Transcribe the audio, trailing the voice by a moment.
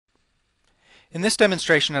In this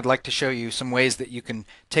demonstration, I'd like to show you some ways that you can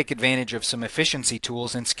take advantage of some efficiency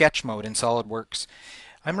tools in sketch mode in SolidWorks.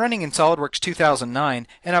 I'm running in SolidWorks 2009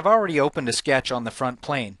 and I've already opened a sketch on the front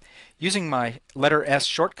plane. Using my letter S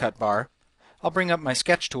shortcut bar, I'll bring up my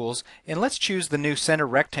sketch tools and let's choose the new center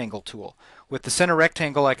rectangle tool. With the center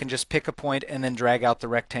rectangle, I can just pick a point and then drag out the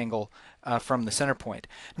rectangle from the center point.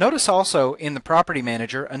 Notice also in the Property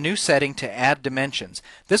Manager a new setting to add dimensions.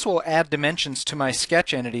 This will add dimensions to my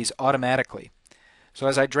sketch entities automatically. So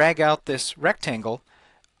as I drag out this rectangle,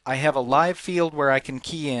 I have a live field where I can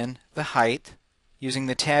key in the height. Using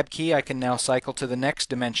the Tab key, I can now cycle to the next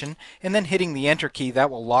dimension, and then hitting the Enter key, that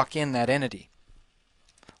will lock in that entity.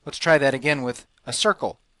 Let's try that again with a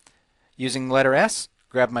circle. Using letter S,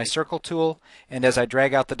 grab my circle tool, and as I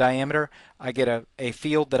drag out the diameter, I get a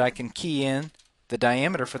field that I can key in the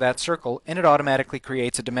diameter for that circle, and it automatically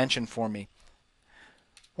creates a dimension for me.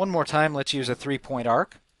 One more time, let's use a 3-point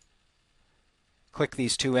arc. Click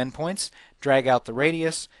these two endpoints, drag out the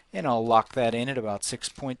radius, and I'll lock that in at about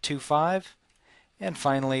 6.25. And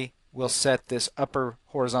finally, we'll set this upper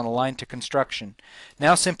horizontal line to construction.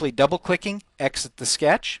 Now simply double-clicking, exit the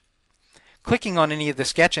sketch. Clicking on any of the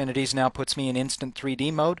sketch entities now puts me in instant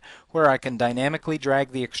 3D mode, where I can dynamically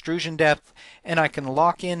drag the extrusion depth, and I can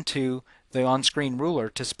lock into the on-screen ruler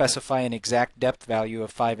to specify an exact depth value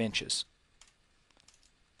of 5 inches.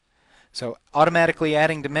 So automatically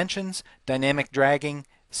adding dimensions, dynamic dragging,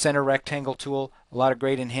 center rectangle tool, a lot of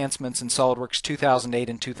great enhancements in SolidWorks 2008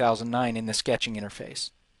 and 2009 in the sketching interface.